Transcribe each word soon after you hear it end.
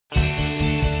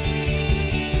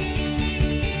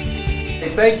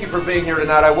thank you for being here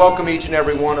tonight. I welcome each and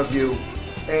every one of you.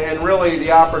 And really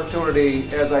the opportunity,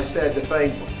 as I said, to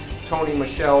thank Tony and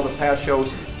Michelle, the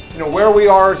Pashos. You know, where we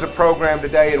are as a program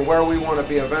today and where we want to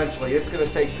be eventually, it's going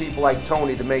to take people like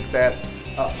Tony to make that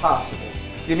possible.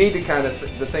 You need the kind of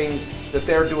the things that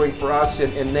they're doing for us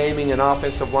in naming an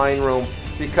offensive line room,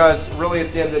 because really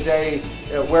at the end of the day,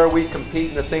 where we compete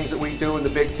and the things that we do in the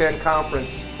Big Ten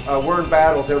Conference, we're in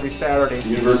battles every Saturday. The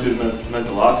university has meant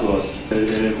a lot to us, and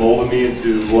it molded me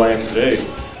into who I am today.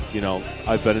 You know,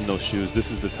 I've been in those shoes.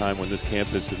 This is the time when this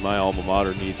campus and my alma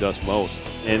mater needs us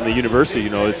most. And the university, you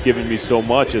know, it's given me so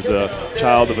much as a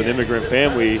child of an immigrant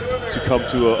family to come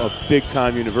to a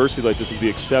big-time university like this and be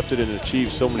accepted and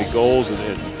achieve so many goals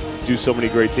and do so many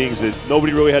great things that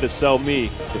nobody really had to sell me.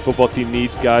 The football team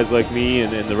needs guys like me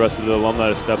and the rest of the alumni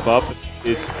to step up.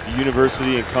 It's the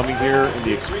university and coming here and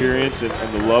the experience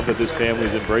and the love that this family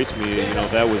has embraced me. You know,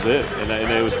 that was it. And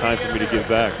it was time for me to give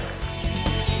back.